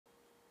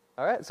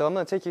Alright, so I'm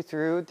going to take you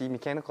through the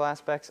mechanical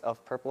aspects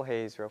of Purple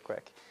Haze real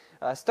quick.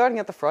 Starting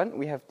at the front,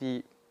 we have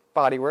the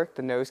bodywork,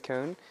 the nose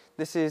cone.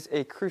 This is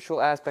a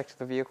crucial aspect of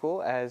the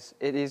vehicle as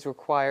it is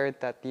required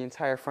that the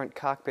entire front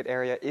cockpit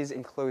area is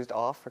enclosed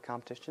off for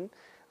competition.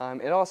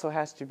 It also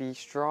has to be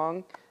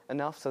strong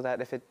enough so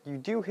that if you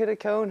do hit a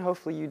cone,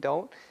 hopefully you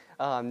don't,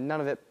 none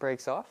of it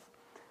breaks off.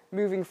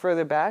 Moving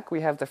further back,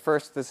 we have the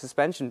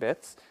suspension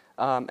bits,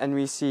 and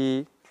we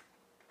see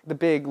the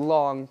big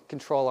long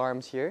control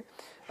arms here.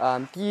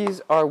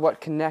 These are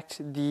what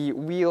connect the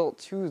wheel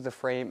to the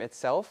frame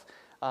itself.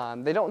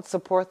 They don't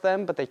support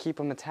them, but they keep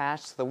them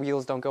attached so the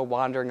wheels don't go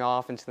wandering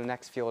off into the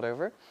next field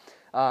over.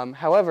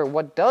 However,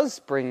 what does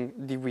bring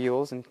the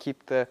wheels and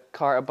keep the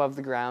car above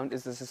the ground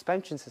is the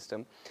suspension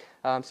system.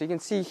 So you can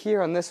see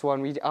here on this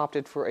one, we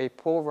opted for a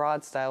pull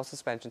rod style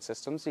suspension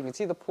system. So you can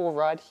see the pull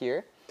rod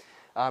here,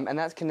 and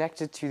that's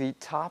connected to the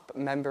top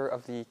member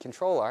of the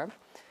control arm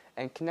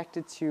and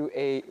connected to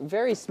a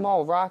very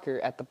small rocker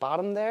at the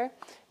bottom there,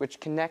 which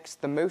connects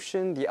the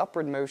motion, the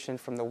upward motion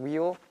from the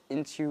wheel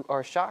into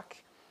our shock,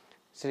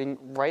 sitting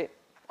right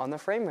on the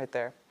frame right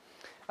there.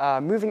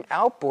 Moving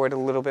outboard a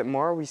little bit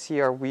more, we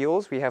see our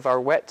wheels. We have our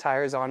wet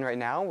tires on right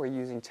now. We're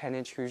using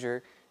 10-inch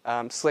Hoosier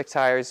slick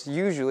tires,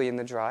 usually in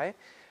the dry.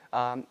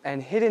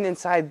 And hidden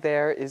inside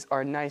there is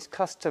our nice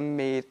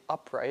custom-made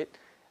upright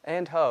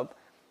and hub,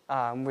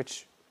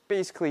 which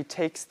basically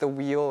takes the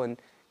wheel and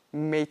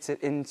mates it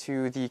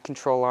into the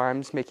control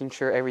arms, making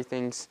sure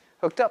everything's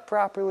hooked up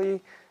properly,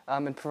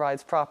 and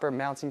provides proper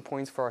mounting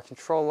points for our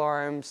control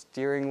arms,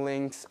 steering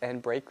links,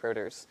 and brake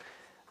rotors.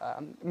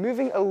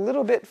 Moving a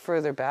little bit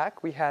further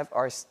back, we have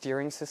our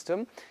steering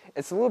system.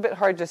 It's a little bit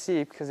hard to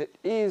see because it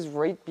is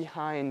right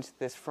behind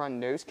this front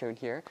nose cone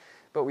here,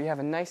 but we have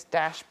a nice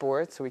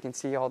dashboard so we can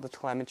see all the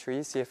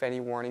telemetry, see if any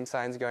warning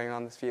signs are going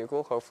on in this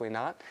vehicle, hopefully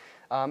not,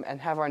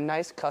 and have our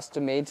nice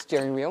custom-made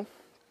steering wheel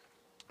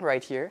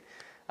right here.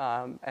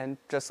 And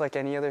just like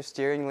any other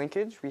steering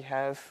linkage, we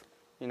have,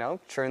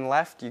 turn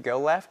left, you go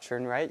left,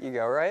 turn right, you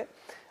go right.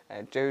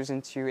 And it goes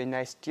into a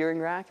nice steering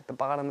rack at the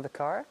bottom of the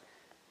car,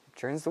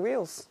 turns the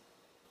wheels.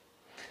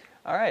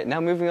 Alright,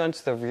 now moving on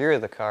to the rear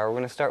of the car, we're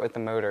going to start with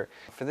the motor.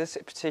 For this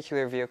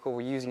particular vehicle,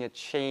 we're using a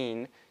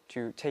chain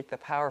to take the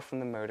power from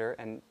the motor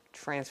and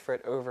transfer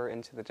it over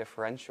into the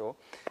differential.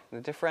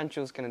 And the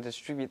differential is going to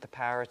distribute the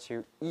power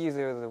to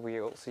either of the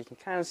wheels. So you can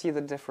kind of see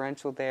the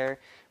differential there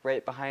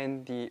right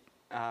behind the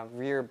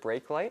rear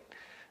brake light,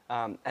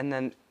 and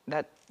then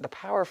the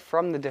power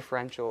from the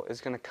differential is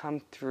going to come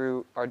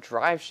through our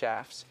drive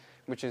shafts,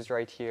 which is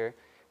right here,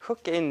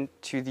 hook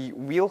into the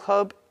wheel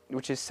hub,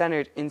 which is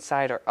centered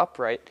inside our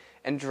upright,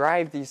 and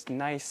drive these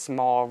nice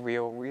small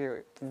rear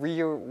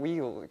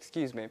wheels,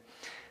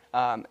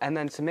 and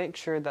then to make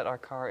sure that our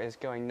car is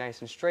going nice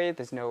and straight,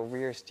 there's no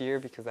rear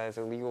steer because that is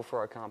illegal for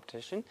our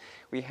competition,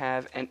 we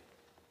have an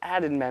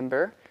added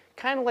member,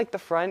 kind of like the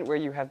front where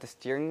you have the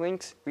steering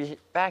links.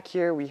 Back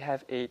here we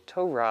have a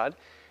tow rod,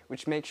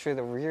 which makes sure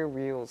the rear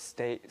wheels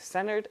stay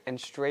centered and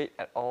straight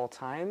at all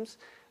times,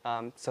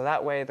 so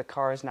that way the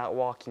car is not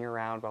walking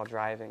around while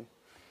driving.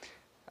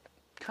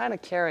 Kind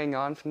of carrying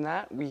on from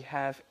that, we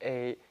have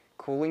a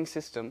cooling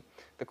system.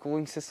 The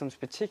cooling system is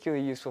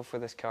particularly useful for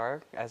this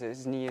car as it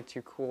is needed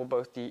to cool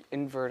both the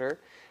inverter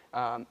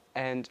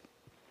and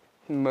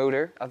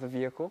motor of the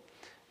vehicle.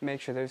 Make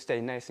sure those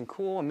stay nice and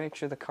cool and make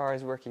sure the car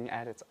is working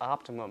at its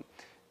optimum.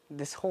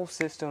 This whole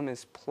system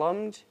is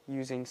plumbed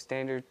using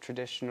standard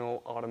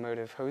traditional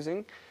automotive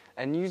hosing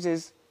and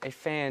uses a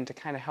fan to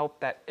kind of help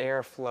that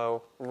airflow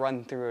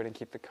run through it and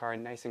keep the car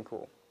nice and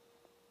cool.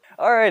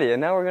 Alrighty, and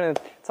now we're going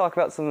to talk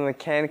about some of the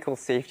mechanical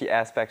safety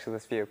aspects of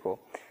this vehicle.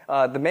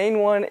 The main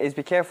one is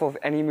be careful of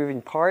any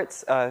moving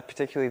parts,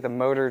 particularly the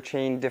motor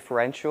chain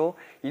differential.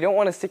 You don't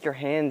want to stick your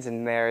hands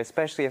in there,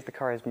 especially if the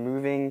car is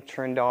moving,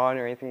 turned on,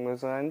 or anything along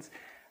those lines.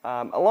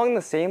 Along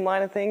the same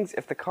line of things,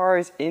 if the car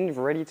is in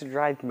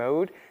ready-to-drive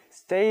mode,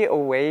 stay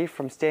away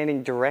from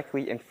standing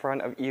directly in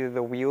front of either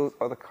the wheels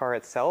or the car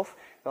itself.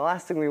 The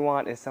last thing we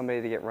want is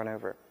somebody to get run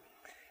over.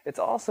 It's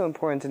also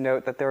important to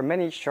note that there are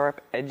many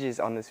sharp edges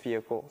on this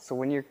vehicle, so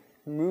when you're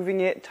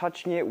moving it,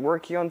 touching it,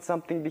 working on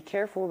something, be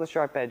careful of the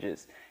sharp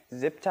edges.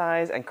 Zip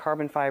ties and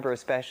carbon fiber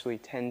especially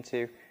tend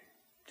to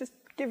just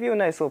give you a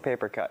nice little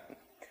paper cut.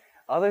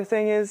 Other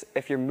thing is,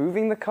 if you're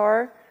moving the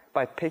car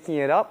by picking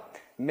it up,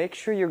 make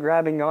sure you're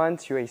grabbing on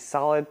to a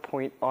solid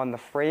point on the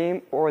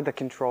frame or the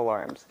control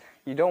arms.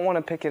 You don't want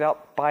to pick it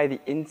up by the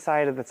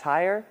inside of the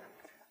tire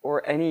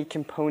or any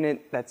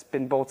component that's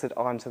been bolted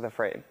onto the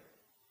frame.